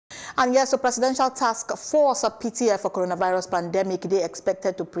And yes, the Presidential Task Force, PTF, for coronavirus pandemic, they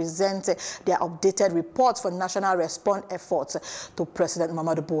expected to present their updated reports for national response efforts to President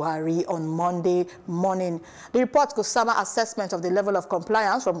Muhammadu Buhari on Monday morning. The report could summarize assessment of the level of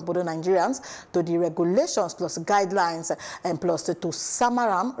compliance from Bodo Nigerians to the regulations plus guidelines and plus to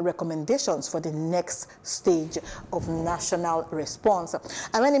summarize recommendations for the next stage of national response.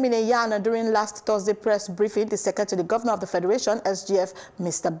 And when in Yana during last Thursday press briefing, the Secretary to the Governor of the Federation, SGF,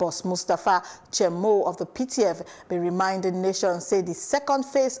 Mr. Boss Mustafa Chemo of the PTF, be reminded nations say the second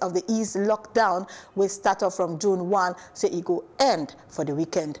phase of the ease lockdown will start off from June 1, say it go end for the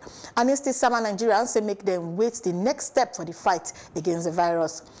weekend. And instead, some Nigerians say make them wait the next step for the fight against the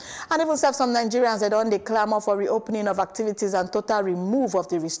virus. And even some Nigerians that on the clamor for reopening of activities and total remove of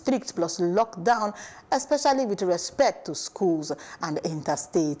the restrict plus lockdown, especially with respect to schools and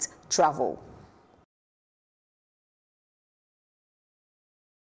interstate travel.